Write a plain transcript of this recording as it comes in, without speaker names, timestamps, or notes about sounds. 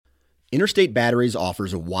Interstate Batteries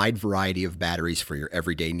offers a wide variety of batteries for your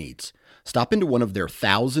everyday needs. Stop into one of their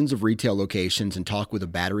thousands of retail locations and talk with a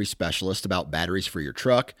battery specialist about batteries for your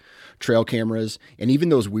truck, trail cameras, and even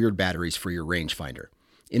those weird batteries for your rangefinder.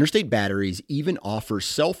 Interstate Batteries even offers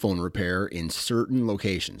cell phone repair in certain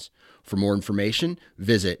locations. For more information,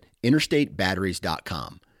 visit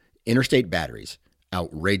interstatebatteries.com. Interstate Batteries,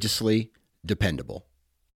 outrageously dependable.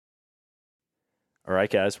 All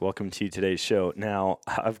right, guys, welcome to today's show. Now,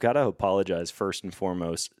 I've got to apologize first and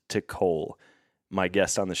foremost to Cole, my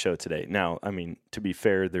guest on the show today. Now, I mean, to be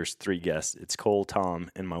fair, there's 3 guests. It's Cole,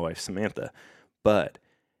 Tom, and my wife, Samantha. But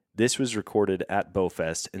this was recorded at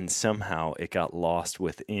Bowfest, and somehow it got lost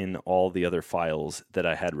within all the other files that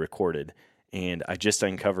I had recorded. And I just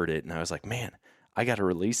uncovered it, and I was like, man, I got to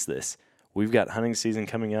release this. We've got hunting season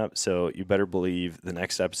coming up, so you better believe the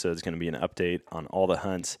next episode is going to be an update on all the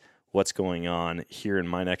hunts, what's going on here in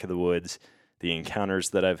my neck of the woods, the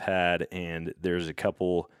encounters that I've had, and there's a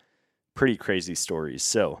couple pretty crazy stories.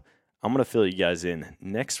 So I'm going to fill you guys in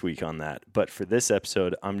next week on that. But for this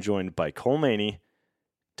episode, I'm joined by Cole Maney,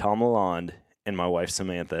 Tom Lalonde, and my wife,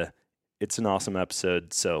 Samantha. It's an awesome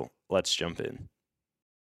episode, so let's jump in.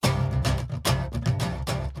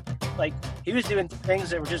 Like, he was doing things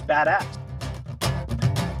that were just badass.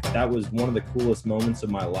 That was one of the coolest moments of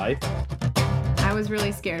my life. I was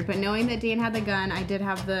really scared, but knowing that Dan had the gun, I did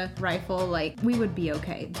have the rifle, like, we would be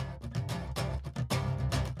okay.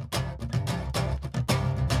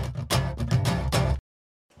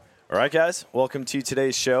 All right, guys, welcome to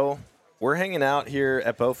today's show. We're hanging out here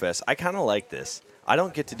at Bowfest. I kind of like this. I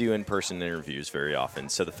don't get to do in-person interviews very often,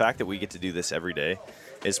 so the fact that we get to do this every day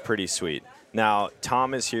is pretty sweet. Now,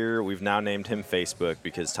 Tom is here. We've now named him Facebook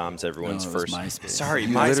because Tom's everyone's first. MySpace. Sorry, you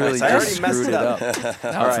MySpace. I already messed it up.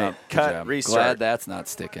 No, all right, cut, restart. Glad that's not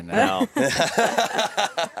sticking now. No.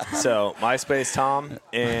 So, MySpace Tom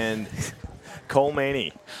and Cole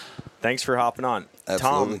Maney. Thanks for hopping on.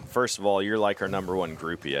 Absolutely. Tom, first of all, you're like our number one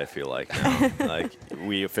groupie, I feel like now. Like,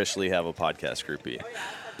 we officially have a podcast groupie.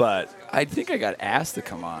 But I think I got asked to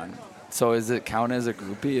come on. So does it count as a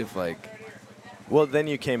groupie if, like... Well, then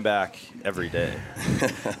you came back every day.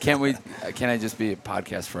 Can I just be a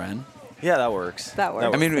podcast friend? Yeah, that works. That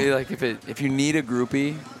works. I mean, like, if you need a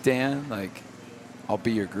groupie, Dan, like, I'll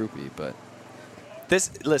be your groupie, but...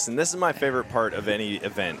 Listen, this is my favorite part of any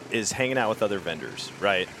event is hanging out with other vendors,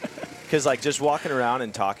 right? Because, like, just walking around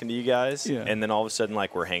and talking to you guys, and then all of a sudden,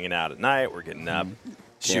 like, we're hanging out at night, we're getting up,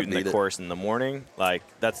 shooting the course in the morning. Like,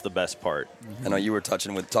 that's the best part. I know you were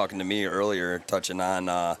talking to me earlier, touching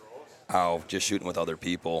on how just shooting with other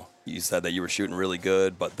people, you said that you were shooting really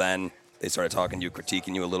good, but then they started talking to you,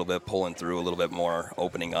 critiquing you a little bit, pulling through a little bit more,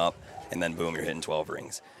 opening up, and then boom, you're hitting 12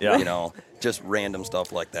 rings. Yeah. You know, just random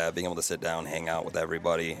stuff like that, being able to sit down, hang out with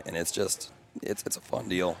everybody, and it's just, it's a fun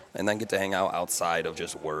deal. And then get to hang out outside of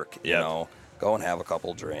just work, you know, go and have a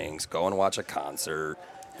couple drinks, go and watch a concert,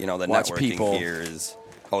 you know, the watch networking people. here is...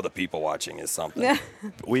 Oh, the people watching is something.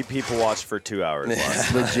 We people watched for 2 hours.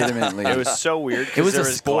 Legitimately. It was so weird It because was there a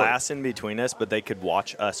was sport. glass in between us, but they could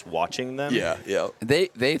watch us watching them. Yeah.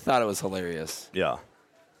 They thought it was hilarious. Yeah.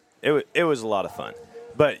 It was a lot of fun.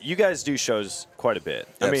 But you guys do shows quite a bit.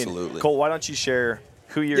 Absolutely. I mean, Cole, why don't you share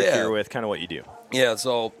who you're here with, kind of what you do? Yeah,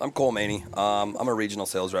 so I'm Cole Maney. I'm a regional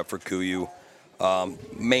sales rep for KUIU.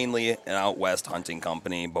 Mainly an out west hunting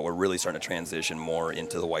company, but we're really starting to transition more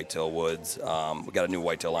into the whitetail woods. We got a new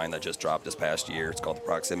whitetail line that just dropped this past year. It's called the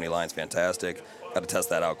Proximity Line. It's fantastic. Got to test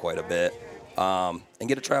that out quite a bit. And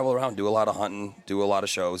get to travel around, do a lot of hunting, do a lot of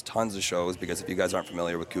shows, tons of shows, because if you guys aren't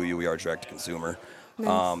familiar with KUIU, we are direct to consumer.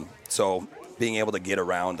 Nice. So being able to get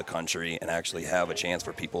around the country and actually have a chance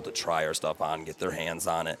for people to try our stuff on, get their hands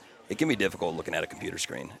on it, it can be difficult looking at a computer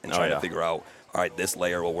screen and trying to figure out, all right, this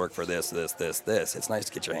layer will work for this. It's nice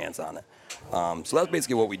to get your hands on it. So that's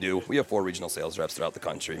basically what we do. We have 4 regional sales reps throughout the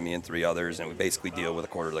country, me and 3 others, and we basically deal with a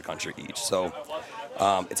quarter of the country each. So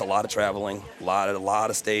it's a lot of traveling, a lot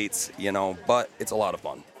of states, you know, but it's a lot of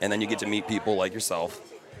fun. And then you get to meet people like yourself.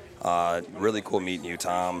 Really cool meeting you,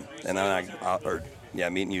 Tom. And then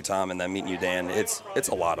meeting you, Tom, and then meeting you, Dan. It's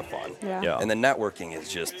a lot of fun. Yeah. And the networking is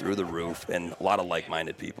just through the roof, and a lot of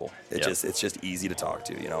like-minded people. It's just easy to talk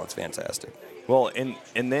to. You know, it's fantastic. Well, and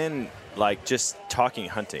then, like, just talking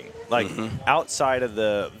hunting. Like, outside of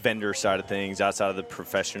the vendor side of things, outside of the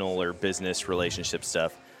professional or business relationship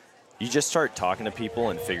stuff, you just start talking to people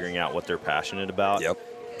and figuring out what they're passionate about. Yep.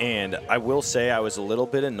 And I will say I was a little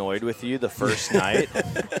bit annoyed with you the first night,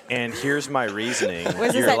 and here's my reasoning.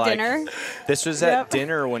 Was this at dinner? This was at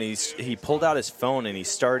dinner when he pulled out his phone and he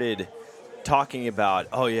started talking about,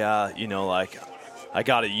 oh, yeah, you know, like, I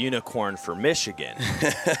got a unicorn for Michigan.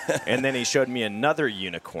 And then he showed me another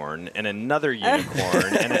unicorn and another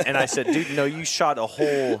unicorn. and I said, dude, no, you shot a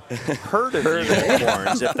whole herd of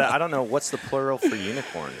unicorns. I don't know, what's the plural for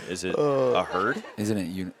unicorn? Is it a herd? Isn't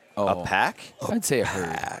it a pack? I'd say a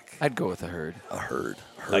herd. I'd go with a herd. A herd.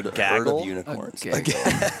 A gaggle? Herd of unicorns.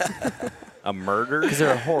 A murder? Because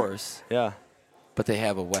they're a horse. Yeah. But they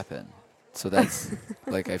have a weapon. So that's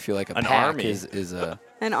like, I feel like a An pack army. is a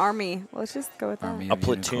An army. Let's just go with that. army A of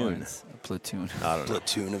platoon. unicorns. A platoon. I don't know.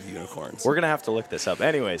 Platoon of unicorns. We're going to have to look this up.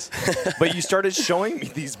 Anyways, but you started showing me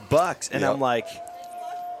these bucks, and Yep. I'm like,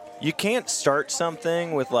 you can't start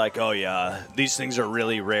something with like, oh, yeah, these things are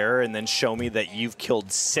really rare, and then show me that you've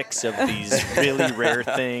killed 6 of these really rare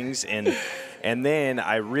things. And then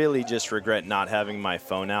I really just regret not having my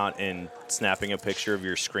phone out and snapping a picture of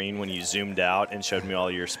your screen when you zoomed out and showed me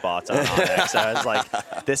all your spots on Onyx. I was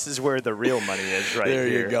like, this is where the real money is right there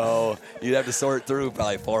here. There you go. You'd have to sort through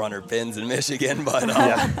probably 400 pins in Michigan,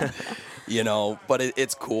 but you know, but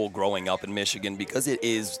it's cool growing up in Michigan because it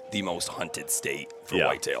is the most hunted state for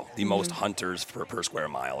whitetail. The most hunters per square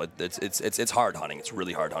mile. It's hard hunting. It's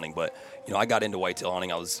really hard hunting. But you know, I got into whitetail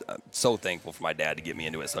hunting. I was so thankful for my dad to get me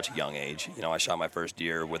into it at such a young age. You know, I shot my first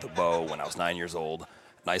deer with a bow when I was 9 years old.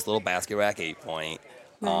 Nice little basket rack 8-point,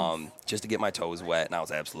 just to get my toes wet, and I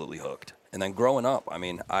was absolutely hooked. And then growing up, I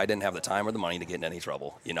mean, I didn't have the time or the money to get in any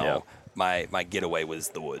trouble. You know, my getaway was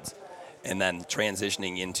the woods. And then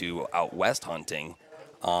transitioning into out west hunting,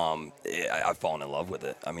 I've fallen in love with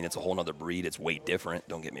it. I mean, it's a whole nother breed. It's way different,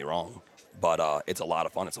 don't get me wrong. But it's a lot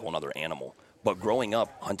of fun. It's a whole nother animal. But growing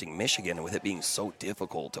up hunting Michigan, with it being so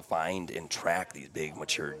difficult to find and track these big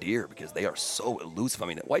mature deer because they are so elusive. I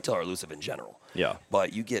mean, whitetail are elusive in general. Yeah.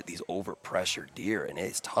 But you get these overpressured deer, and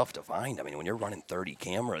it's tough to find. I mean, when you're running 30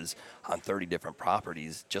 cameras on 30 different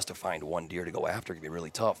properties, just to find one deer to go after can be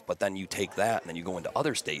really tough. But then you take that, and then you go into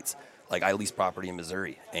other states. Like I lease property in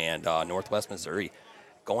Missouri and Northwest Missouri.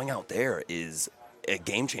 Going out there is a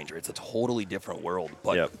game changer. It's a totally different world.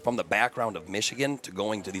 But from the background of Michigan to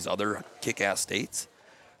going to these other kick-ass states,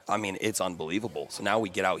 I mean, it's unbelievable. So now we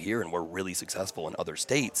get out here and we're really successful in other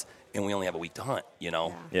states, and we only have a week to hunt, you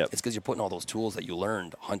know? Yeah. It's because you're putting all those tools that you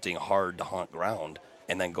learned hunting hard to hunt ground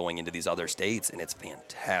and then going into these other states, and it's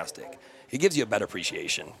fantastic. It gives you a better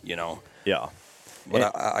appreciation, you know? Yeah.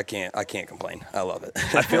 But I can't complain. I love it.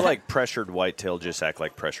 I feel like pressured whitetail just act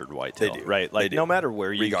like pressured whitetail, They do. right? Like no matter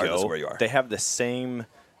where you Regardless go, of where you are. they have the same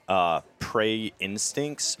prey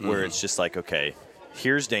instincts where it's just like, okay,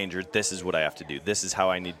 here's danger. This is what I have to do. This is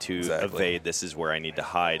how I need to evade. This is where I need to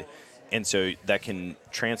hide. And so that can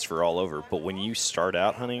transfer all over. But when you start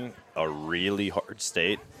out hunting a really hard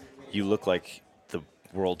state, you look like the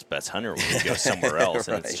world's best hunter when you go somewhere else.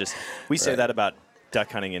 And it's just, we say that about duck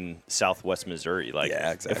hunting in southwest Missouri. Like,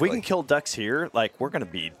 if we can kill ducks here, like, we're going to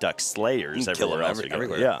be duck slayers everywhere else we go.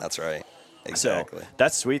 Everywhere. Yeah. That's right. Exactly. So,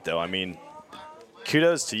 that's sweet, though. I mean,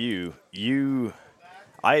 kudos to you.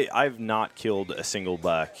 I've not killed a single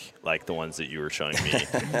buck like the ones that you were showing me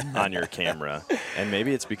on your camera. And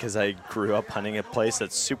maybe it's because I grew up hunting a place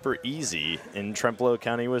that's super easy in Trempealeau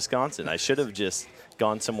County, Wisconsin. I should have just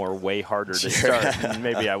gone somewhere way harder to start, and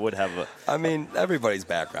maybe I would have. I mean, everybody's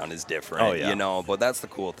background is different, Oh, yeah. you know, but that's the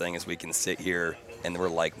cool thing is we can sit here and we're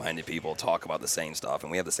like-minded people, talk about the same stuff, and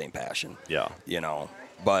we have the same passion. Yeah. You know,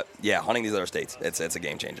 but yeah, hunting these other states, it's a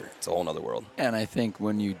game changer. It's a whole nother world. And I think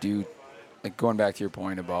when you do, like going back to your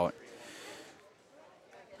point about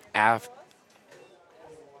after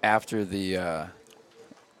the, I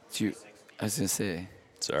was going to say,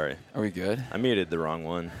 Sorry. are we good? I muted the wrong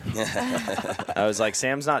one. I was like,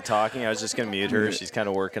 Sam's not talking. I was just going to mute her. She's kind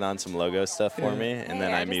of working on some logo stuff for me. And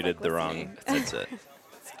then I muted the wrong. That's it.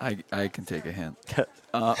 I can take a hint.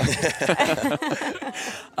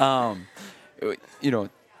 You know,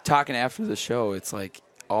 talking after the show, it's like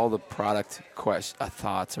all the product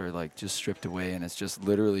thoughts are like just stripped away. And it's just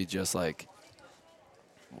literally just like,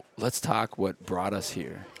 let's talk what brought us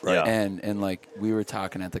here. Right. Yeah. And like we were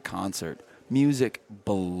talking at the concert. Music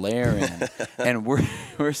blaring, and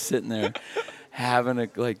we're sitting there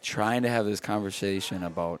trying to have this conversation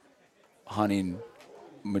about hunting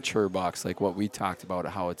mature bucks, like what we talked about,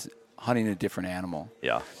 how it's hunting a different animal.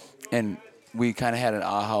 Yeah. And we kind of had an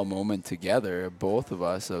aha moment together, both of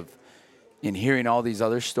us, in hearing all these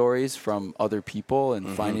other stories from other people and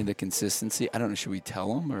finding the consistency. I don't know, should we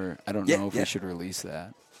tell them, or I don't know if we should release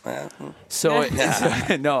that. So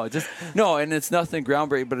and it's nothing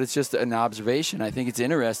groundbreaking, but it's just an observation. I think it's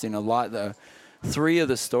interesting. The 3 of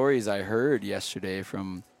the stories I heard yesterday,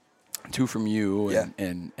 from 2 from you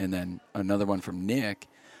and then another one from Nick,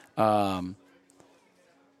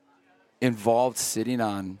 involved sitting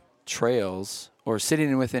on trails or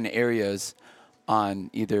sitting within areas on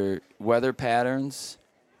either weather patterns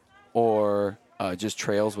or just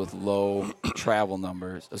trails with low travel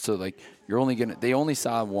numbers. So like they only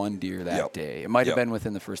saw one deer that day. It might have been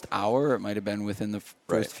within the first hour. It might have been within the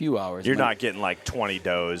first few hours. You're not getting like 20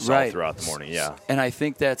 does all throughout the morning. Yeah. And I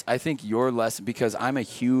think your lesson, because I'm a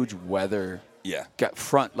huge weather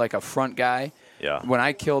front guy. Yeah. When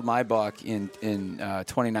I killed my buck in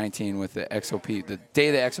 2019 with the XOP, the day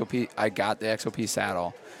the XOP, I got the XOP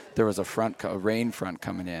saddle, there was a rain front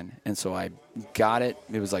coming in. And so I got it.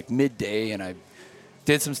 It was like midday, and I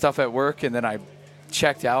did some stuff at work, and then I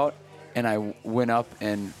checked out, and I went up,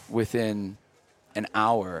 and within an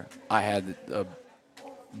hour, I had a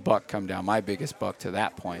buck come down, my biggest buck to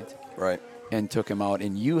that point. Right. And took him out,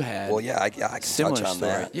 and you had I can similar touch on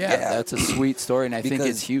story. that. Yeah, that's a sweet story, and I think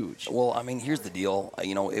it's huge. Well, I mean, here's the deal.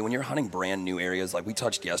 When you're hunting brand new areas, like we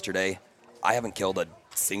touched yesterday, I haven't killed a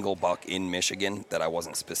single buck in Michigan that I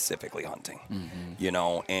wasn't specifically hunting.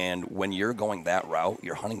 And when you're going that route,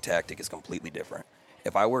 your hunting tactic is completely different.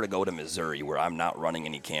 If I were to go to Missouri where I'm not running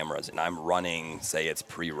any cameras and I'm running, say it's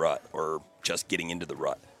pre-rut or just getting into the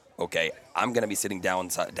rut, okay, I'm going to be sitting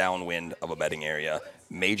downwind of a bedding area,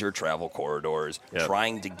 major travel corridors,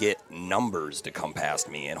 trying to get numbers to come past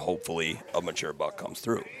me, and hopefully a mature buck comes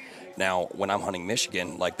through. Now, when I'm hunting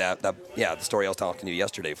Michigan, like the story I was talking to you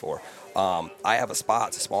yesterday I have a spot,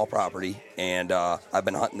 it's a small property, and I've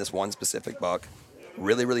been hunting this one specific buck,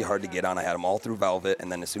 really, really hard to get on. I had him all through velvet, and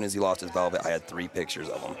then as soon as he lost his velvet, I had 3 pictures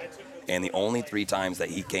of him. And the only 3 times that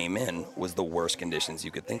he came in was the worst conditions you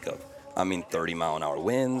could think of. I mean, 30-mile-an-hour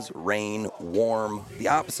winds, rain, warm, the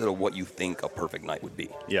opposite of what you think a perfect night would be.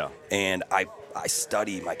 Yeah. And I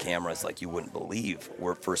study my cameras like you wouldn't believe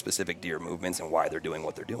for specific deer movements and why they're doing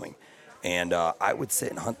what they're doing. And I would sit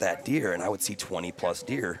and hunt that deer, and I would see 20-plus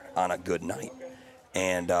deer on a good night.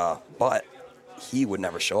 And but he would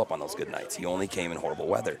never show up on those good nights. He only came in horrible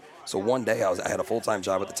weather. So one day I had a full-time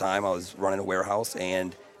job at the time. I was running a warehouse,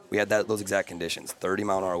 and we had those exact conditions,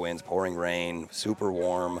 30-mile-an-hour winds, pouring rain, super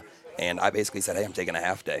warm. And I basically said, hey, I'm taking a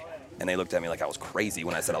half day. And they looked at me like I was crazy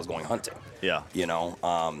when I said I was going hunting. Yeah.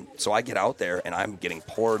 So I get out there, and I'm getting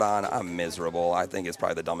poured on. I'm miserable. I think it's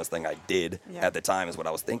probably the dumbest thing I did at the time is what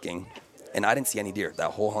I was thinking. And I didn't see any deer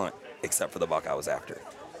that whole hunt except for the buck I was after.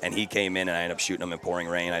 And he came in, and I ended up shooting him in pouring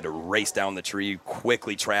rain. I had to race down the tree,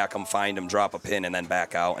 quickly track him, find him, drop a pin, and then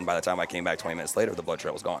back out. And by the time I came back 20 minutes later, the blood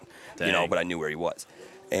trail was gone. Dang. But I knew where he was.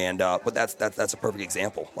 And but that's a perfect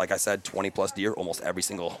example. Like I said, 20-plus deer almost every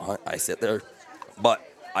single hunt I sit there. But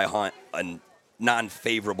I hunt a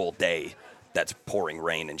non-favorable day that's pouring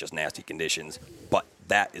rain and just nasty conditions. But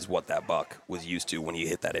that is what that buck was used to when he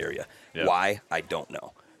hit that area. Yep. Why? I don't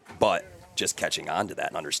know. But just catching on to that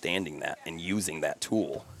and understanding that and using that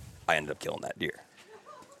tool, I ended up killing that deer.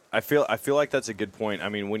 I feel like that's a good point. I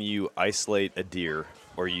mean, when you isolate a deer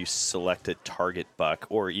or you select a target buck,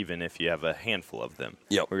 or even if you have a handful of them,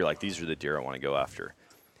 where you're like, these are the deer I want to go after,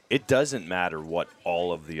 it doesn't matter what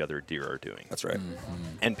all of the other deer are doing. That's right.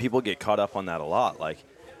 Mm-hmm. And people get caught up on that a lot. Like,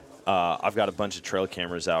 I've got a bunch of trail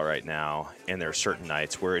cameras out right now, and there are certain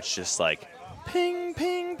nights where it's just like, ping,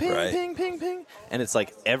 ping, ping, ping, ping, ping. And it's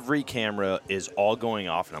like every camera is all going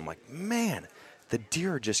off, and I'm like, man, the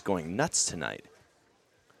deer are just going nuts tonight.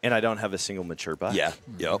 And I don't have a single mature buck. Yeah.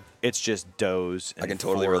 Yep. It's just does. I can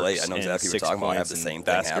totally relate. I know exactly what you're talking about. I have the same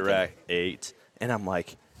thing happen. 8, and I'm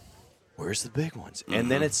like, where's the big ones? Mm-hmm. And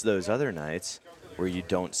then it's those other nights where you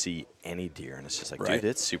don't see any deer, and it's just like, dude,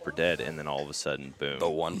 it's super dead. And then all of a sudden, boom, the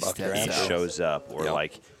one buck he shows up. Or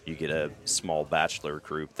like you get a small bachelor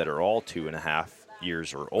group that are all 2.5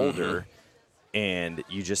 years or older, and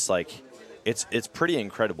you just like, it's pretty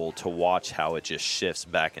incredible to watch how it just shifts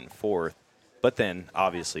back and forth. But then,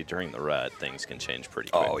 obviously, during the rut, things can change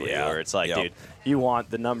pretty quickly. Oh, yeah. Where it's like, dude, you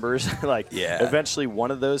want the numbers. Like, eventually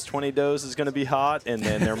one of those 20 does is going to be hot, and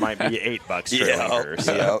then there might be 8 bucks trailing her.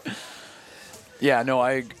 So. Yeah, no,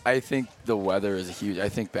 I think the weather is huge. I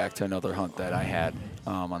think back to another hunt that I had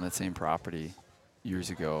on that same property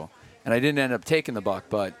years ago. And I didn't end up taking the buck,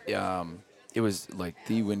 but it was like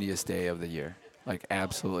the windiest day of the year. Like,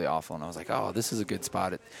 absolutely awful. And I was like, oh, this is a good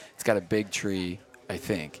spot. It's got a big tree, I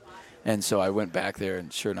think. And so I went back there,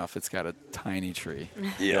 and sure enough, it's got a tiny tree.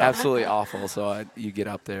 Yeah. Absolutely awful. So you get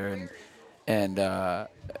up there, and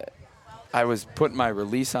I was putting my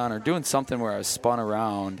release on or doing something where I was spun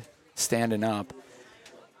around, standing up,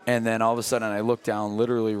 and then all of a sudden I looked down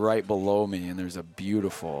literally right below me, and there's a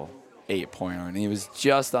beautiful 8-pointer, and he was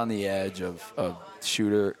just on the edge of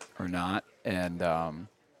shooter or not, and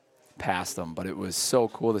passed him. But it was so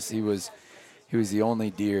cool to see. He was the only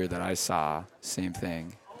deer that I saw, same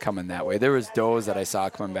thing, coming that way. There was does that I saw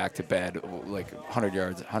coming back to bed like 100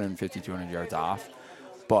 yards, 150, 200 yards off,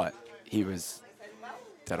 but he was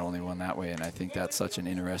that only one that way, and I think that's such an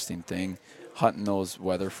interesting thing, hunting those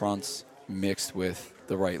weather fronts mixed with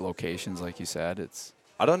the right locations, like you said.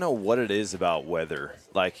 I don't know what it is about weather.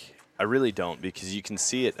 Like, I really don't, because you can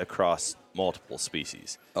see it across multiple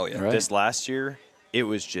species. Oh, yeah. Right. This last year, it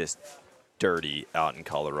was just dirty out in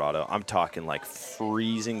Colorado. I'm talking like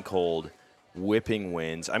freezing cold, whipping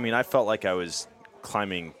winds. I mean, I felt like I was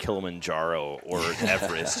climbing Kilimanjaro or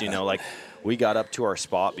Everest, like we got up to our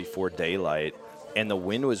spot before daylight and the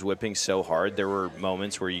wind was whipping so hard. There were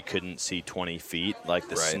moments where you couldn't see 20 feet, like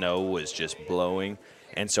the snow was just blowing.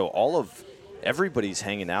 And so everybody's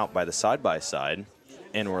hanging out by the side-by-side,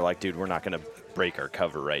 and we're like, dude, we're not going to break our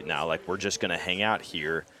cover right now. Like, we're just going to hang out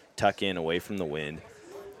here, tuck in away from the wind.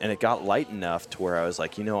 And it got light enough to where I was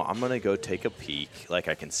like, I'm going to go take a peek. Like,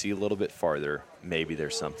 I can see a little bit farther. Maybe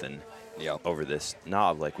there's something over this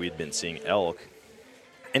knob. Like, we had been seeing elk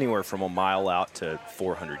anywhere from a mile out to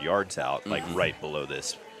 400 yards out, like right below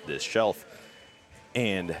this shelf.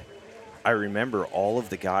 And I remember all of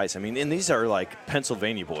the guys. I mean, and these are like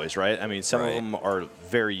Pennsylvania boys, right? I mean, some of them are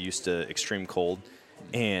very used to extreme cold,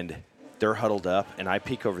 and they're huddled up. And I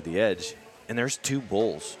peek over the edge, and there's 2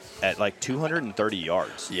 bulls at like 230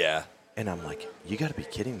 yards. Yeah. And I'm like, you got to be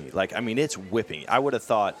kidding me. Like, I mean, it's whipping. I would have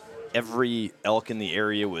thought every elk in the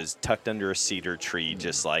area was tucked under a cedar tree,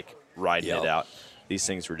 just like riding it out. These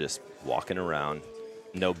things were just walking around,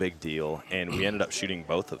 no big deal. And we ended up shooting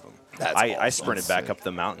both of them. I sprinted back up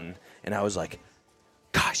the mountain, and I was like,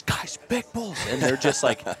 guys, big bulls. And they're just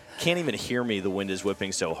like, can't even hear me. The wind is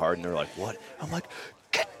whipping so hard. And they're like, what? I'm like,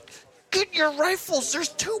 get your rifles. There's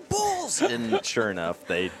 2 bulls. And sure enough,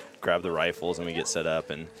 they grab the rifles, and we get set up.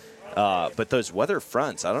 And but those weather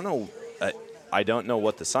fronts, I don't know. I don't know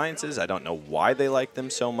what the science is. I don't know why they like them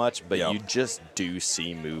so much, but you just do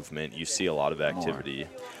see movement. You see a lot of activity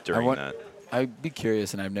during that. I'd be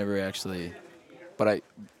curious, and I've never actually, but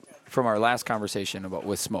from our last conversation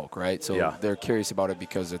with smoke, right? So they're curious about it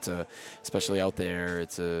because especially out there,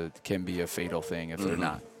 it can be a fatal thing if they're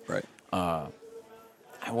not. Right.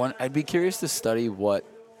 I'd be curious to study what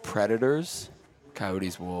predators,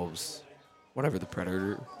 coyotes, wolves, whatever the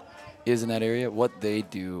predator is in that area, what they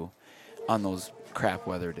do on those crap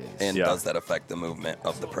weather days. And does that affect the movement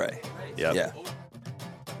of the prey? Yep. Yeah.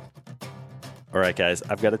 All right, guys,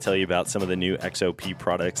 I've got to tell you about some of the new XOP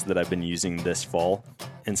products that I've been using this fall,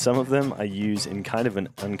 and some of them I use in kind of an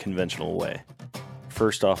unconventional way.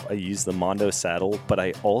 First off, I use the Mondo saddle, but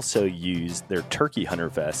I also use their turkey hunter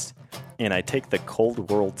vest, and I take the Cold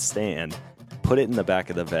World stand, put it in the back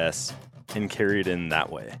of the vest, and carry it in that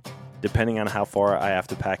way. Depending on how far I have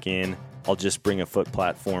to pack in, I'll just bring a foot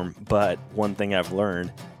platform, but one thing I've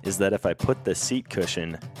learned is that if I put the seat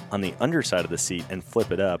cushion on the underside of the seat and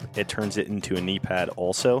flip it up, it turns it into a knee pad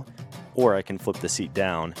also, or I can flip the seat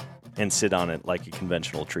down and sit on it like a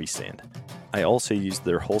conventional tree stand. I also use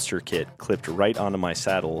their holster kit clipped right onto my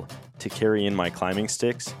saddle to carry in my climbing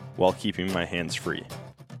sticks while keeping my hands free.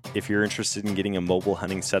 If you're interested in getting a mobile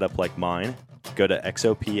hunting setup like mine, go to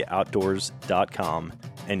xopoutdoors.com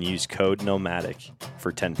and use code Nomadic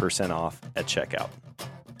for 10% off at checkout.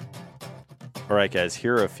 All right, guys,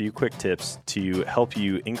 here are a few quick tips to help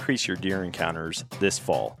you increase your deer encounters this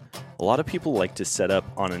fall. A lot of people like to set up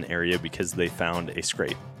on an area because they found a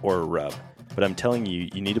scrape or a rub, but I'm telling you,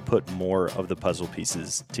 you need to put more of the puzzle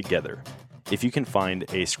pieces together. If you can find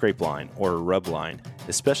a scrape line or a rub line,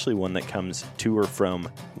 especially one that comes to or from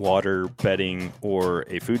water, bedding, or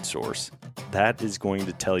a food source, that is going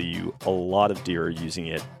to tell you a lot of deer are using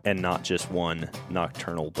it and not just one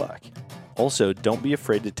nocturnal buck. Also, don't be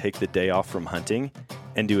afraid to take the day off from hunting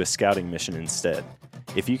and do a scouting mission instead.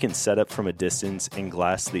 If you can set up from a distance and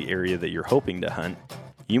glass the area that you're hoping to hunt,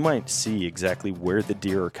 you might see exactly where the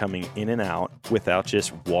deer are coming in and out without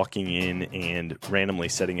just walking in and randomly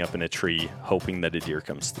setting up in a tree hoping that a deer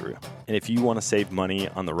comes through. And if you want to save money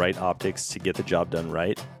on the right optics to get the job done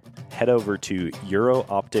right, head over to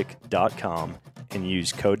eurooptic.com and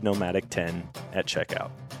use code Nomadic10 at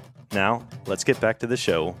checkout. Now, let's get back to the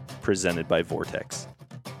show presented by Vortex.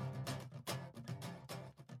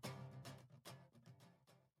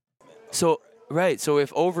 So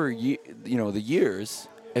if over the years,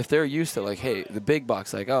 if they're used to like, hey, the big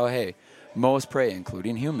bucks, like, oh, hey, most prey,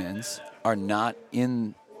 including humans, are not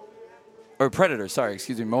in, or predators,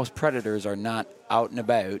 most predators are not out and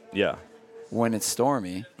about when it's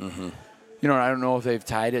stormy. Mm-hmm. I don't know if they've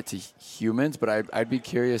tied it to humans, but I'd be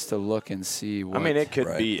curious to look and see what. I mean, it could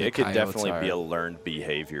definitely be a learned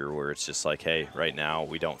behavior where it's just like, hey, right now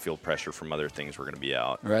we don't feel pressure from other things. We're going to be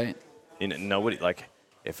out. Right. Nobody, like,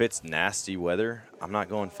 if it's nasty weather, I'm not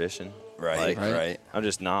going fishing. Right. I'm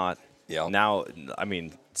just not. Yeah. Now, I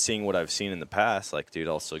mean, seeing what I've seen in the past, like, dude,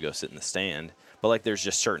 I'll still go sit in the stand. But, like, there's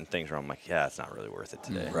just certain things where I'm like, yeah, it's not really worth it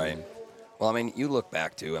today. Right. Well, I mean, you look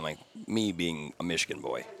back to, and like me being a Michigan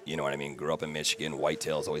boy, you know what I mean? Grew up in Michigan.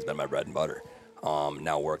 Whitetail's always been my bread and butter.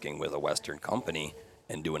 Now working with a Western company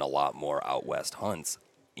and doing a lot more out west hunts.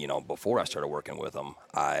 You know, before I started working with them,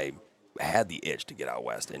 I had the itch to get out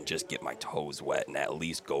west and just get my toes wet and at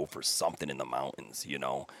least go for something in the mountains, you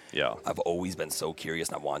know? Yeah. I've always been so curious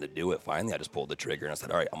and I wanted to do it. Finally, I just pulled the trigger and I said,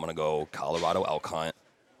 all right, I'm going to go Colorado elk hunt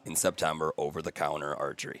in September, over-the-counter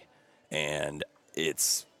archery. And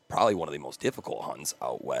it's probably one of the most difficult hunts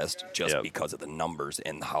out west just because of the numbers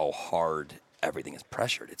and how hard everything is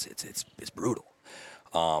pressured. It's brutal.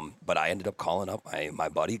 But I ended up calling up my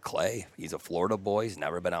buddy Clay. He's a Florida boy. He's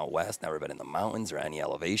never been out west, never been in the mountains or any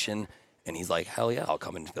elevation. And he's like, hell yeah, I'll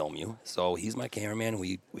come and film you. So he's my cameraman.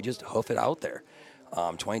 We just hoof it out there.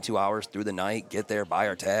 22 hours through the night, get there, buy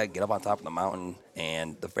our tag, get up on top of the mountain.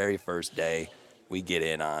 And the very first day, we get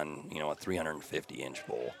in on, you know, a 350-inch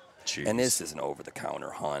bull. Jeez. And this is an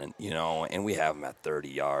over-the-counter hunt, you know, and we have him at 30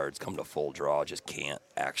 yards, come to full draw, just can't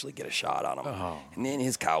actually get a shot on him. Oh. And then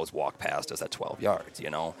his cows walk past us at 12 yards,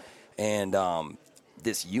 you know. And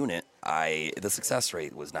this unit, the success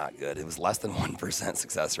rate was not good. It was less than 1%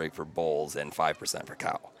 success rate for bulls and 5% for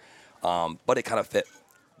cow. But it kind of fit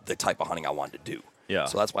the type of hunting I wanted to do. Yeah.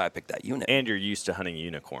 So that's why I picked that unit. And you're used to hunting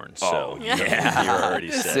unicorns, Oh, so yeah. you're already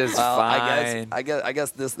set. This is Well, fine. I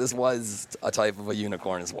guess this was a type of a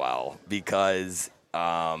unicorn as well because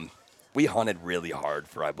we hunted really hard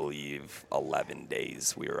for, I believe, 11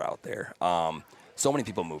 days we were out there. So many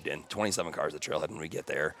people moved in, 27 cars at Trailhead when we get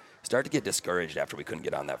there. Started to get discouraged after we couldn't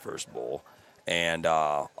get on that first bull. And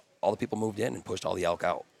all the people moved in and pushed all the elk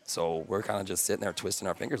out. So we're kind of just sitting there twisting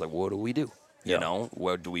our fingers like, what do we do? You know,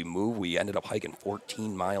 where do we move? We ended up hiking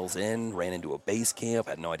 14 miles in, ran into a base camp,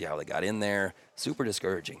 had no idea how they got in there. Super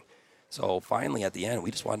discouraging. So finally at the end,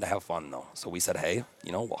 we just wanted to have fun though. So we said, hey,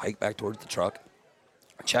 you know, we'll hike back towards the truck,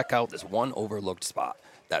 check out this one overlooked spot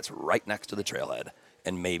that's right next to the trailhead.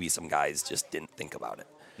 And maybe some guys just didn't think about it.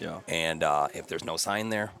 Yeah. And if there's no sign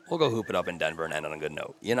there, we'll go hoop it up in Denver and end on a good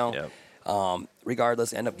note, you know? Yep.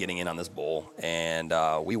 Regardless, end up getting in on this bull. And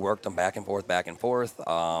we worked them back and forth.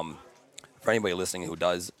 For anybody listening who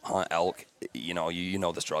does hunt elk, you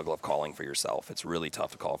know the struggle of calling for yourself. It's really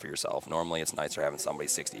tough to call for yourself. Normally, it's nicer having somebody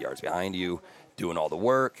 60 yards behind you doing all the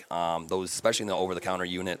work. Those, especially in the over-the-counter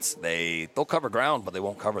units, they'll cover ground, but they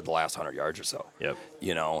won't cover the last 100 yards or so. Yep.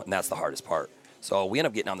 You know, and that's the hardest part. So we end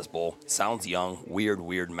up getting on this bull. Sounds young,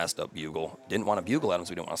 weird, messed up bugle. Didn't want to bugle at him, so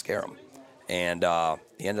we didn't want to scare him. And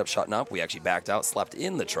he ended up shutting up. We actually backed out, slept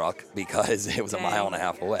in the truck because it was a mile and a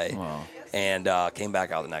half away. Wow. And came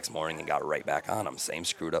back out the next morning and got right back on him. Same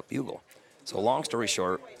screwed up bugle. So long story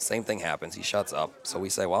short, same thing happens. He shuts up. So we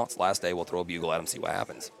say, well, it's the last day. We'll throw a bugle at him, see what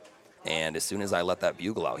happens. And as soon as I let that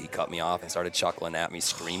bugle out, he cut me off and started chuckling at me,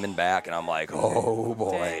 screaming back. And I'm like, oh,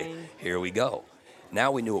 boy, Dang. here we go.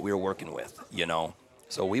 Now we knew what we were working with, you know.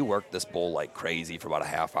 So we worked this bull like crazy for about a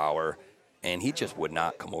half hour. And he just would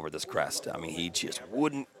not come over this crest. I mean, he just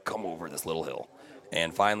wouldn't come over this little hill.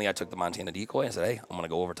 And finally, I took the Montana decoy and said, hey, I'm going to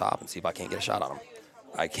go over top and see if I can't get a shot on him.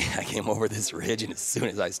 I came over this ridge, and as soon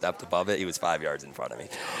as I stepped above it, he was 5 yards in front of me.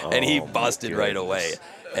 And he busted right away.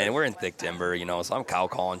 And we're in thick timber, you know, so I'm cow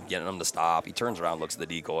calling, getting him to stop. He turns around, looks at the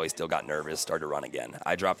decoy, still got nervous, started to run again.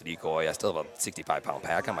 I dropped the decoy. I still have a 65-pound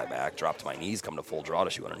pack on my back, dropped to my knees, come to full draw to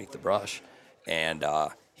shoot underneath the brush. And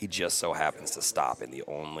he just so happens to stop in the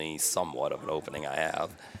only somewhat of an opening I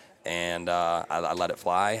have. And I let it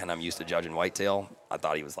fly, and I'm used to judging whitetail. I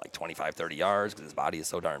thought he was like 25, 30 yards because his body is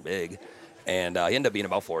so darn big. And he ended up being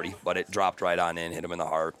about 40, but it dropped right on in, hit him in the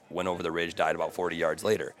heart, went over the ridge, died about 40 yards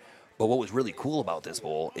later. But what was really cool about this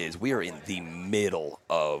bull is we are in the middle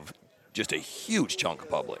of just a huge chunk of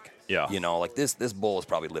public. Yeah. You know, like this bull has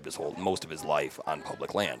probably lived most of his life on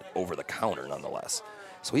public land, over the counter nonetheless.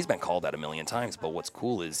 So he's been called that a million times, but what's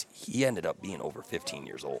cool is he ended up being over 15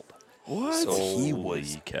 years old. What? So he Holy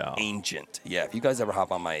was cow. ancient. Yeah, if you guys ever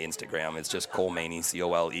hop on my Instagram, it's just Colemaney,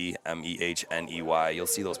 Colemeney. You'll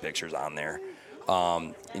see those pictures on there.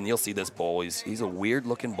 And you'll see this bull. He's a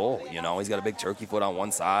weird-looking bull, you know. He's got a big turkey foot on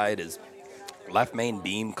one side. His left main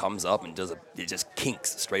beam comes up and it just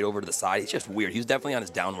kinks straight over to the side. It's just weird. He was definitely on his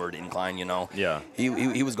downward incline, you know. Yeah.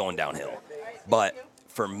 He was going downhill. But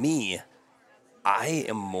for me, I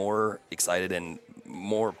am more excited and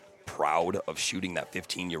more proud of shooting that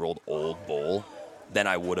 15-year-old old bull than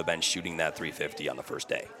I would have been shooting that 350 on the first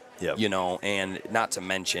day. Yep. You know, and not to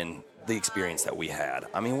mention the experience that we had.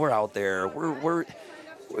 I mean, we're out there.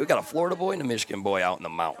 we got a Florida boy and a Michigan boy out in the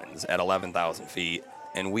mountains at 11,000 feet.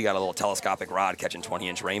 And we got a little telescopic rod catching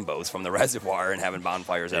 20-inch rainbows from the reservoir and having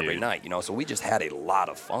bonfires every night, So we just had a lot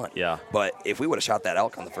of fun. Yeah. But if we would have shot that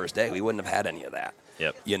elk on the first day, we wouldn't have had any of that.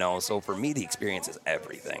 Yep. So for me, the experience is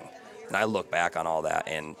everything. And I look back on all that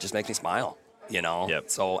and just makes me smile, Yep.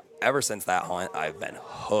 So ever since that hunt, I've been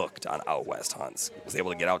hooked on out west hunts. Was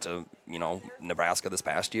able to get out to, Nebraska this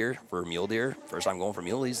past year for mule deer. First time going for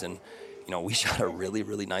muleys. And, we shot a really,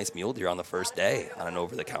 really nice mule deer on the first day on an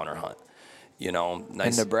over-the-counter hunt. Nice.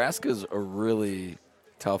 And Nebraska's a really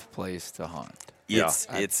tough place to hunt. It's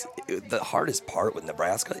the hardest part with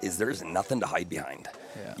Nebraska is there's nothing to hide behind.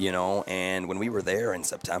 Yeah. And when we were there in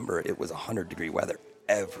September, it was 100-degree weather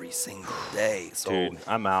every single day. So Dude,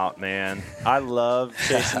 I'm out, man. I love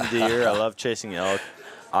chasing deer. I love chasing elk.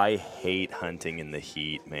 I hate hunting in the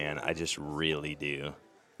heat, man. I just really do.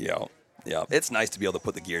 Yeah. It's nice to be able to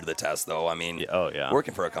put the gear to the test, though. I mean,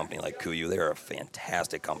 working for a company like Kuiu, they're a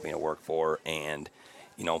fantastic company to work for. And,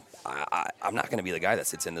 I'm not going to be the guy that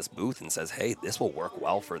sits in this booth and says, hey, this will work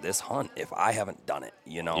well for this hunt if I haven't done it,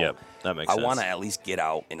 Yep, that makes sense. I want to at least get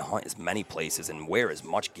out and hunt as many places and wear as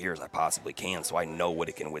much gear as I possibly can so I know what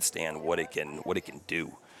it can withstand, what it can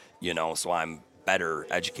do, so I'm better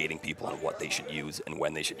educating people on what they should use and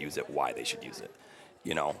when they should use it, why they should use it,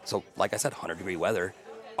 So like I said, 100-degree weather.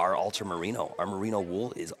 Our merino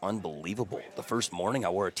wool is unbelievable. The first morning I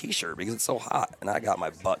wore a T-shirt because it's so hot, and I got my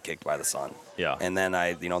butt kicked by the sun. Yeah. And then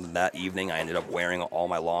that evening I ended up wearing all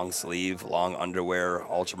my long sleeve, long underwear,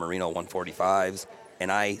 ultra merino 145s,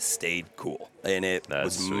 and I stayed cool. And it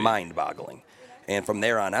was mind-boggling. And from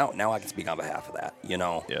there on out, now I can speak on behalf of that,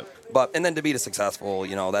 Yep. And then to be successful,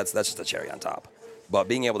 that's just a cherry on top. But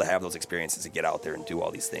being able to have those experiences and get out there and do all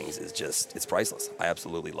these things is it's priceless. I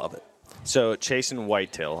absolutely love it. So chasing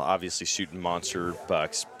whitetail, obviously shooting monster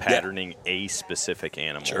bucks, patterning a specific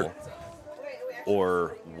animal, Sure.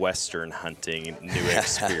 or Western hunting, new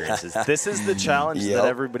experiences. This is the challenge that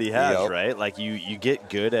everybody has, right? Like you get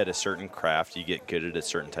good at a certain craft, you get good at a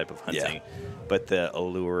certain type of hunting, but the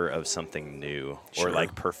allure of something new, or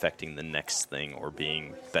like perfecting the next thing, or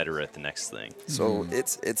being better at the next thing. So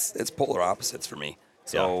it's polar opposites for me.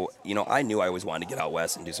 So I knew I always wanted to get out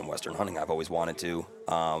west and do some Western hunting. I've always wanted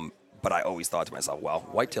to. But I always thought to myself, well,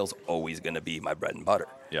 whitetail's always going to be my bread and butter.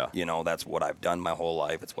 Yeah. That's what I've done my whole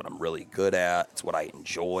life. It's what I'm really good at. It's what I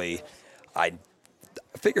enjoy. I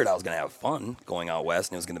figured I was going to have fun going out west,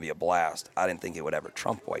 and it was going to be a blast. I didn't think it would ever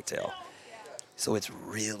trump whitetail. So it's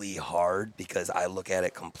really hard because I look at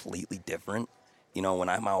it completely different. When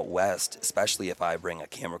I'm out west, especially if I bring a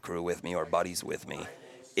camera crew with me or buddies with me,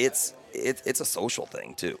 it's a social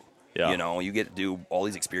thing too. Yeah. You get to do all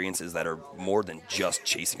these experiences that are more than just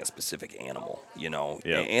chasing a specific animal,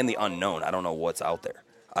 and the unknown. I don't know what's out there.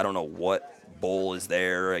 I don't know what bull is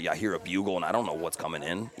there. I hear a bugle and I don't know what's coming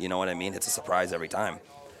in. You know what I mean? It's a surprise every time.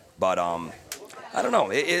 But I don't know.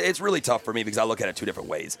 It's really tough for me because I look at it two different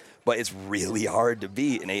ways. But it's really hard to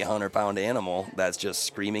beat an 800-pound animal that's just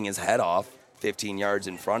screaming his head off 15 yards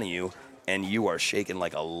in front of you, and you are shaking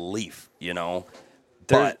like a leaf,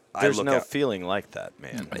 There's no feeling like that,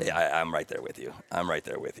 man. I'm right there with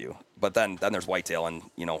you. But then there's whitetail, and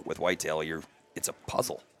with whitetail, it's a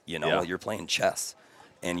puzzle. You're playing chess,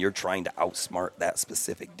 and you're trying to outsmart that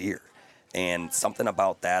specific deer. And something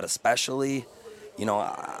about that, especially,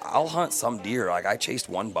 I'll hunt some deer. Like I chased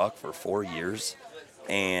one buck for 4 years,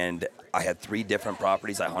 and I had 3 different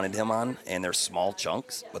properties I hunted him on, and they're small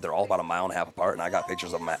chunks, but they're all about 1.5 miles apart, and I got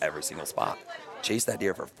pictures of them at every single spot. Chased that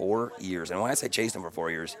deer for 4 years. And when I say chased him for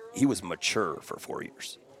 4 years, he was mature for 4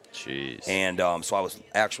 years. Jeez. And so I was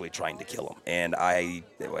actually trying to kill him. And I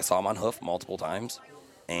saw him on hoof multiple times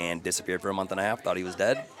and disappeared for a month and a half, thought he was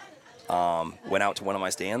dead. Went out to one of my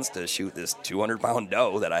stands to shoot this 200-pound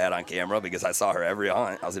doe that I had on camera because I saw her every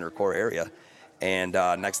hunt. I was in her core area. And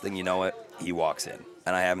next thing you know it, he walks in.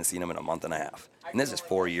 And I haven't seen him in a month and a half. And this is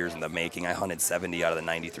 4 years in the making. I hunted 70 out of the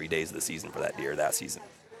 93 days of the season for that deer that season.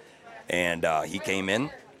 And he came in.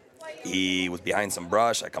 He was behind some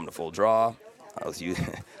brush. I come to full draw. I don't want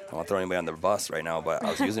to throw anybody on the bus right now, but I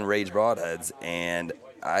was using Rage broadheads, and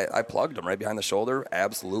I plugged him right behind the shoulder.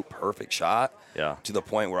 Absolute perfect shot. Yeah. To the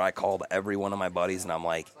point where I called every one of my buddies, and I'm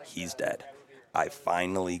like, he's dead. I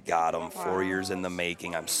finally got him. 4 years in the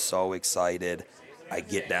making. I'm so excited. I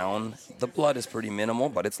get down. The blood is pretty minimal,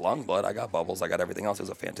 but it's lung blood. I got bubbles. I got everything else. It was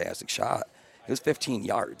a fantastic shot. It was 15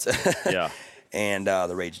 yards. Yeah. And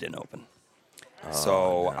the Rage didn't open.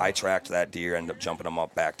 I tracked that deer, ended up jumping him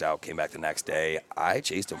up, backed out, came back the next day. I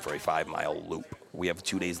chased him for a 5-mile loop. We have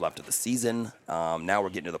 2 days left of the season. Now we're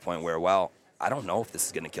getting to the point where, I don't know if this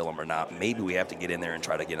is going to kill him or not. Maybe we have to get in there and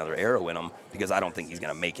try to get another arrow in him because I don't think he's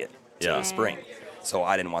going to make it to the spring. So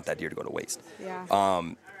I didn't want that deer to go to waste. Yeah.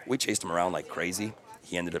 We chased him around like crazy.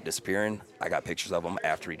 He ended up disappearing. I got pictures of him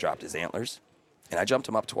after he dropped his antlers. And I jumped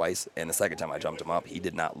him up twice, and the second time I jumped him up, he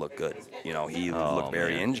did not look good. You know, he looked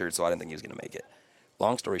very injured, so I didn't think he was going to make it.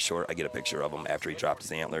 Long story short, I get a picture of him after he dropped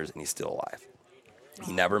his antlers, and he's still alive.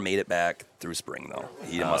 He never made it back through spring, though.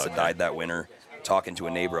 He must have died that winter. Talking to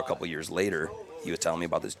a neighbor a couple years later, he was telling me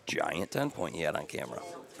about this giant 10-point he had on camera.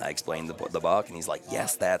 I explained the buck, and he's like,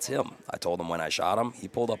 yes, that's him. I told him when I shot him. He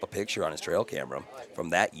pulled up a picture on his trail camera from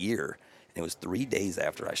that year, and it was 3 days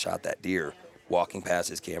after I shot that deer, walking past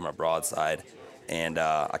his camera broadside. And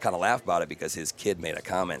I kind of laughed about it because his kid made a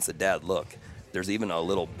comment and said, Dad, look, there's even a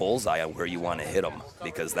little bullseye on where you want to hit him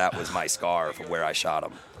because that was my scar from where I shot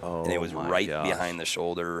him. And it was right behind the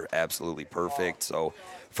shoulder, absolutely perfect. So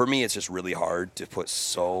for me, it's just really hard to put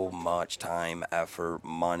so much time, effort,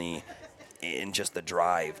 money in just the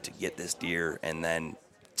drive to get this deer. And then,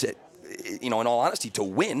 to, you know, in all honesty, to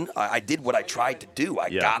win, I did what I tried to do. I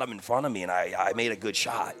got him in front of me, and I made a good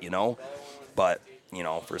shot, you know. But, you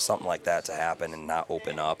know, for something like that to happen and not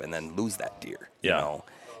open up and then lose that deer, you know,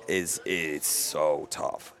 it's so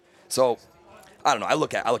tough. So I don't know. I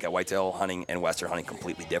look at whitetail hunting and western hunting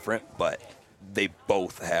completely different, but they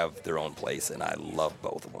both have their own place, and I love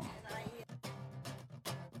both of them.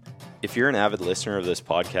 If you're an avid listener of this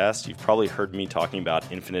podcast, you've probably heard me talking about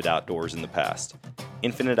Infinite Outdoors in the past.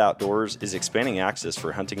 Infinite Outdoors is expanding access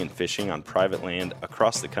for hunting and fishing on private land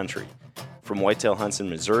across the country. From whitetail hunts in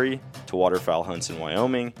Missouri to waterfowl hunts in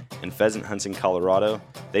Wyoming and pheasant hunts in Colorado,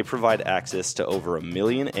 they provide access to over 1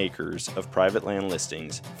 million acres of private land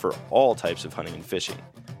listings for all types of hunting and fishing.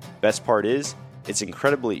 Best part is, it's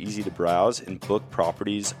incredibly easy to browse and book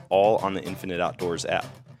properties all on the Infinite Outdoors app.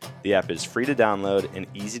 The app is free to download and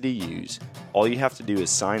easy to use. All you have to do is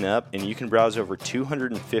sign up, and you can browse over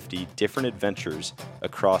 250 different adventures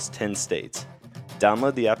across 10 states.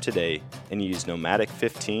 Download the app today and use Nomadic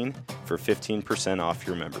 15 for 15% off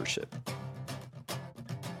your membership.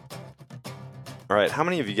 All right, how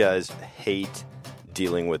many of you guys hate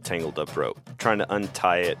dealing with tangled up rope? Trying to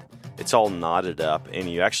untie it, it's all knotted up, and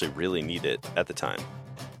you actually really need it at the time.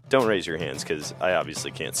 Don't raise your hands because I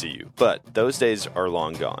obviously can't see you, but those days are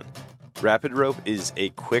long gone. Rapid Rope is a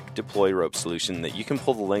quick deploy rope solution that you can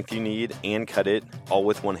pull the length you need and cut it all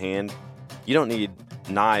with one hand. You don't need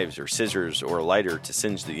knives or scissors or a lighter to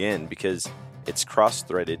singe the end because it's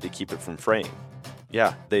cross-threaded to keep it from fraying.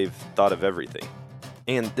 Yeah, they've thought of everything.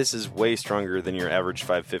 And this is way stronger than your average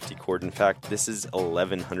 550 cord. In fact, this is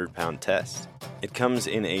 1,100-pound test. It comes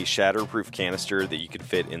in a shatterproof canister that you could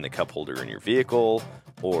fit in the cup holder in your vehicle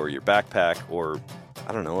or your backpack, or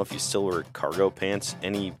I don't know, if you still wear cargo pants,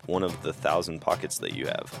 any one of the 1,000 pockets that you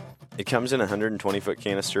have. It comes in a 120-foot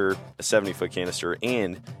canister, a 70-foot canister,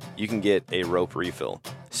 and you can get a rope refill.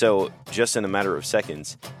 So just in a matter of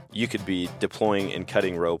seconds, you could be deploying and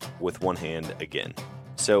cutting rope with one hand again.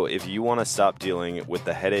 So if you want to stop dealing with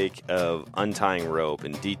the headache of untying rope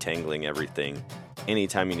and detangling everything,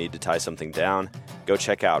 anytime you need to tie something down, go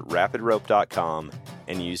check out rapidrope.com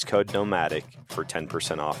and use code Nomadic for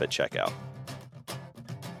 10% off at checkout.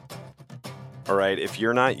 All right, if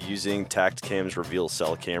you're not using Tactacam's Reveal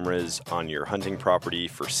cell cameras on your hunting property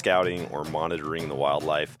for scouting or monitoring the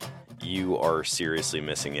wildlife, you are seriously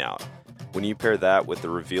missing out. When you pair that with the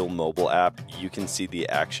Reveal mobile app, you can see the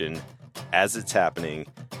action as it's happening,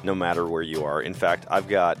 no matter where you are. In fact, I've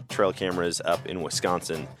got trail cameras up in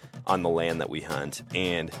Wisconsin on the land that we hunt,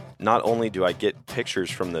 and not only do I get pictures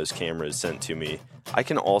from those cameras sent to me, I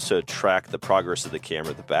can also track the progress of the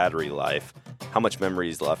camera, the battery life, how much memory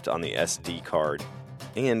is left on the SD card,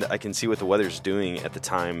 and I can see what the weather's doing at the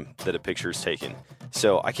time that a picture is taken.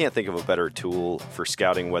 So I can't think of a better tool for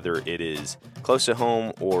scouting, whether it is close to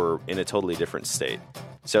home or in a totally different state.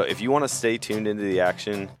 So if you want to stay tuned into the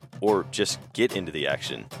action or just get into the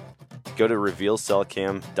action, go to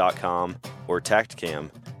revealcellcam.com or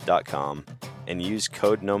tactacam.com and use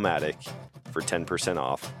code Nomadic for 10%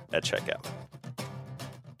 off at checkout.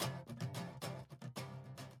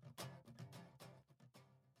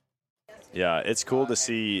 Yeah, it's cool to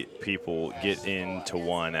see people get into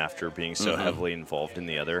one after being so heavily involved in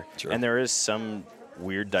the other. Sure. And there is some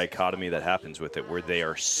weird dichotomy that happens with it where they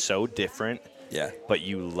are so different, but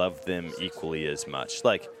you love them equally as much.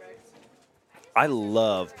 Like, I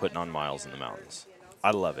love putting on miles in the mountains.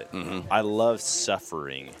 I love it. I love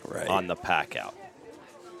suffering on the pack out.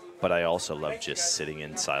 But I also love just sitting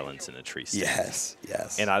in silence in a tree stand.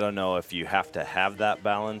 Yes. And I don't know if you have to have that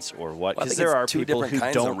balance or what. Because there are two people different who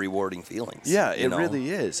kinds don't. of rewarding feelings. Yeah, it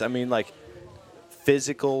really is. I mean, like,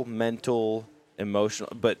 physical, mental,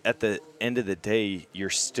 emotional. But at the end of the day, you're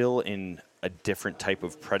still in a different type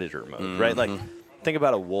of predator mode, right? Like, think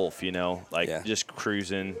about a wolf, just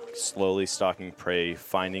cruising, slowly stalking prey,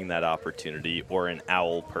 finding that opportunity, or an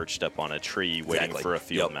owl perched up on a tree waiting for a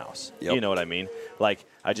field mouse. Yep. You know what I mean? Like,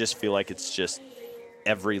 I just feel like it's just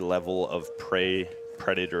every level of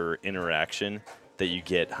prey-predator interaction that you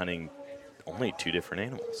get hunting only two different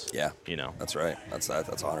animals. Yeah. That's right. That's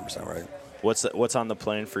 100% right. What's on the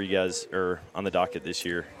plan for you guys, or on the docket this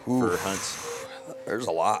year for hunts? There's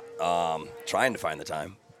a lot. Trying to find the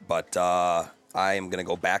time, but I am going to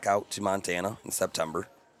go back out to Montana in September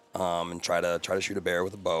and try to shoot a bear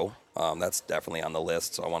with a bow. That's definitely on the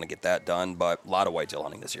list, so I want to get that done. But a lot of whitetail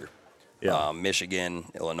hunting this year. Yeah. Michigan,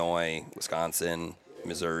 Illinois, Wisconsin,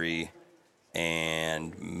 Missouri,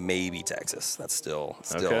 and maybe Texas. That's still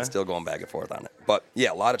going back and forth on it. But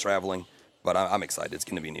yeah, a lot of traveling. But I'm excited. It's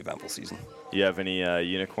going to be an eventful season. You have any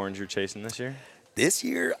unicorns you're chasing this year? This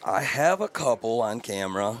year, I have a couple on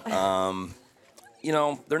camera.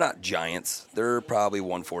 They're not giants. They're probably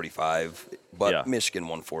 145, but Michigan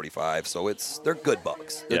 145. So they're good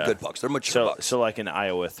bucks. They're good bucks. They're mature bucks. So like an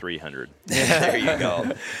Iowa 300. There you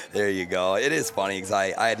go. There you go. It is funny because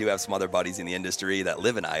I do have some other buddies in the industry that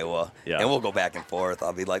live in Iowa, and we'll go back and forth.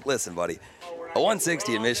 I'll be like, listen, buddy, a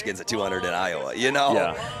 160 in Michigan's a 200 in Iowa,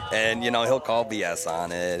 And, he'll call BS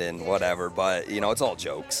on it and whatever, but, it's all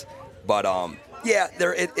jokes. But,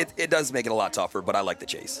 it does make it a lot tougher, but I like the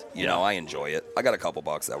chase. I enjoy it. I got a couple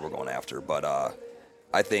bucks that we're going after, but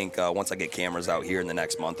I think once I get cameras out here in the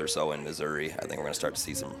next month or so in Missouri, I think we're going to start to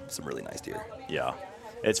see some really nice deer. Yeah.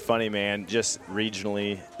 It's funny, man, just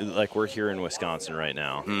regionally, like we're here in Wisconsin right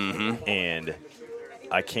now, and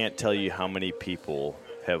I can't tell you how many people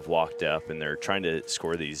have walked up and they're trying to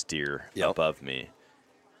score these deer above me,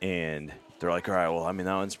 and they're like, all right, well, I mean,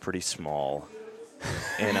 that one's pretty small.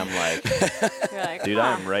 And I'm like, dude,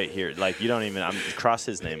 I'm right here. Like, you don't even, cross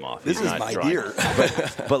his name off. This is my deer.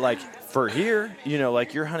 But like, for here,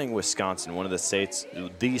 like you're hunting Wisconsin, one of the states,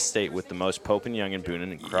 the state with the most Pope and Young and Boone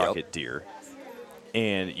and Crockett deer.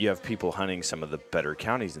 And you have people hunting some of the better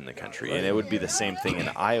counties in the country. And it would be the same thing in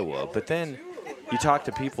Iowa. But then you talk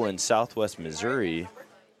to people in southwest Missouri,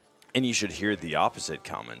 and you should hear the opposite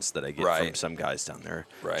comments that I get from some guys down there.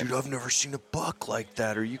 Right. Dude, I've never seen a buck like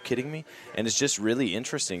that. Are you kidding me? And it's just really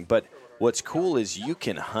interesting. But what's cool is you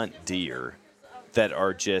can hunt deer that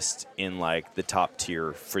are just in, like, the top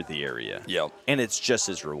tier for the area. Yep. And it's just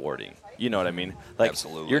as rewarding. You know what I mean? Like,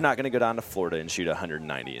 absolutely. You're not going to go down to Florida and shoot a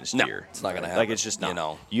 190-inch deer. It's not going to happen. Like, it's just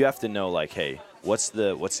not. You have to know, like, hey, what's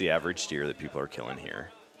the average deer that people are killing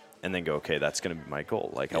here? And then go, okay, that's going to be my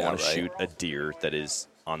goal. Like, I want to shoot a deer that is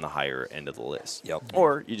on the higher end of the list. Yep.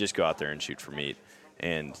 Or you just go out there and shoot for meat,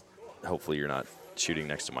 and hopefully you're not shooting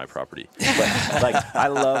next to my property. But, like, I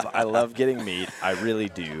love getting meat. I really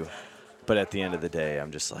do. But at the end of the day,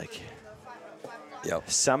 I'm just like,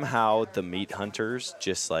 somehow the meat hunters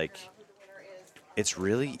just, like, it's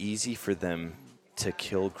really easy for them to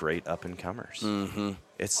kill great up-and-comers. Mm-hmm.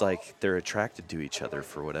 It's like they're attracted to each other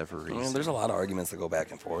for whatever reason. I mean, there's a lot of arguments that go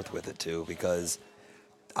back and forth with it, too, because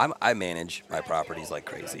I manage my properties like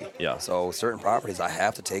crazy. Yeah. So certain properties I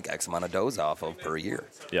have to take X amount of does off of per year.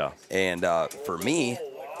 Yeah. And for me,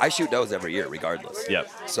 I shoot does every year regardless. Yep.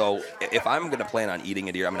 So if I'm going to plan on eating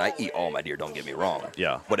a deer, I mean, I eat all my deer, don't get me wrong.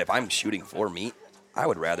 Yeah. But if I'm shooting for meat, I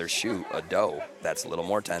would rather shoot a doe that's a little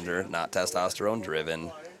more tender, not testosterone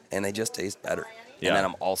driven, and they just taste better. Yeah. And then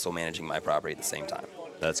I'm also managing my property at the same time.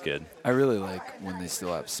 That's good. I really like when they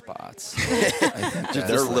still have spots. I think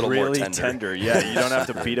They're a little really more tender. Yeah, you don't have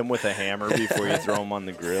to beat them with a hammer before you throw them on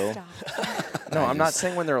the grill. No, I'm not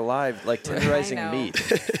saying when they're alive, like tenderizing meat.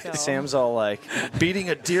 Sam's all like,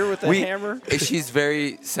 beating a deer with a hammer? She's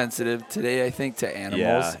very sensitive today, I think, to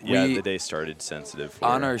animals. Yeah, the day started sensitive for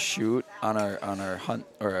on her. our shoot, on our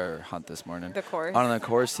hunt this morning. The course. On the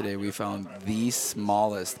course today, we found the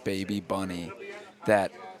smallest baby bunny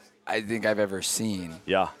that I think I've ever seen.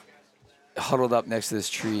 Yeah. Huddled up next to this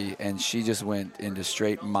tree, and she just went into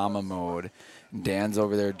straight mama mode. Dan's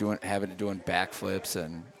over there doing backflips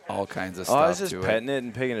and all kinds of stuff. I was just petting it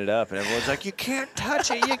and picking it up, and everyone's like, "You can't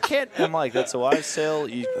touch it, you can't." I'm like, "That's a wise sale.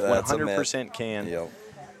 You 100% can." Yep.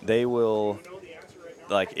 They will.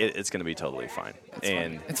 Like it's going to be totally fine.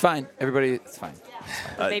 It's fine. Everybody, it's fine.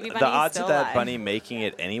 The odds of that bunny making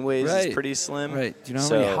it anyways is pretty slim. Right. Do you know how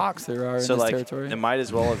many hawks there are in this territory? It might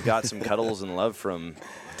as well have got some cuddles and love from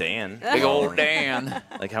Dan. Big old Dan.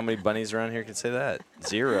 Like, how many bunnies around here can say that?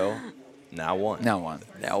 0. Now one. Now one.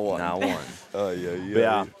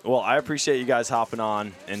 Yeah. Well, I appreciate you guys hopping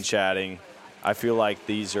on and chatting. I feel like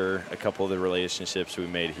these are a couple of the relationships we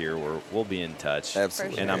made here where we'll be in touch.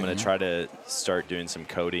 Absolutely. And I'm going to try to start doing some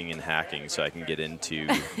coding and hacking so I can get into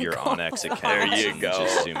your Onyx account. There you and go.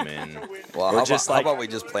 Just zoom in. Well, Or how about we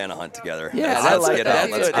just plan a hunt together? Yeah, let's like get that.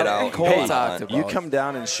 out. Let's get out. Cole Go on a talked hunt. about. You come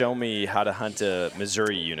down and show me how to hunt a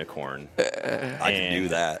Missouri unicorn. I can do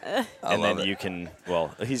that. I And love then it. you can,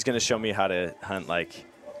 well, he's going to show me how to hunt like,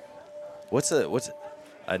 what's a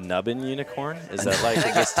nubbin unicorn? Is that like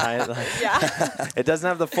just tiny? Like, Yeah. it doesn't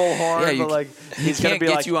have the full horn, Yeah, but like he he's going to can't be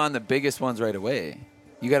get like, you on the biggest ones right away.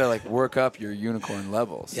 You got to like work up your unicorn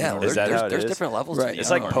levels. Yeah, Is that how it there's is? different levels. Right. To the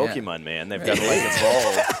it's like unicorn. Pokemon, man. They've got to like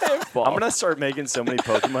evolve. I'm gonna start making so many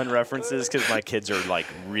Pokemon references because my kids are like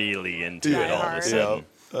really into it all of a Diehard. sudden.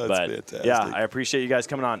 That's but fantastic. yeah, I appreciate you guys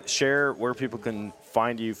coming on. Share where people can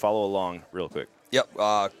find you, follow along, real quick. Yep,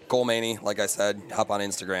 Cole Maney, like I said, hop on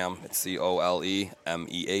Instagram. It's ColeMehney.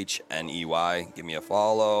 Give me a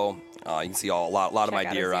follow. You can see a lot of my Check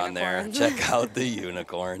out deer his on there. unicorns. Check out the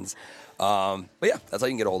unicorns. But yeah, that's how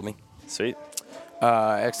you can get a hold of me. Sweet.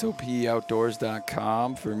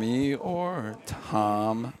 XOPOutdoors.com for me, or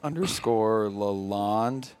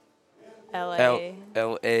Tom_Lalonde. LA.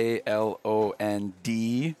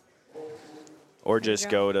 LALOND. Or just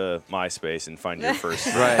go to MySpace and find your first.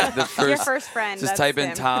 Right. The first, Your first friend. Just that's type in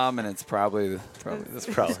him. Tom, and it's probably Probably.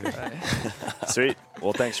 Sweet.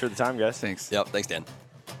 Well, thanks for the time, guys. Thanks. Yep, thanks, Dan.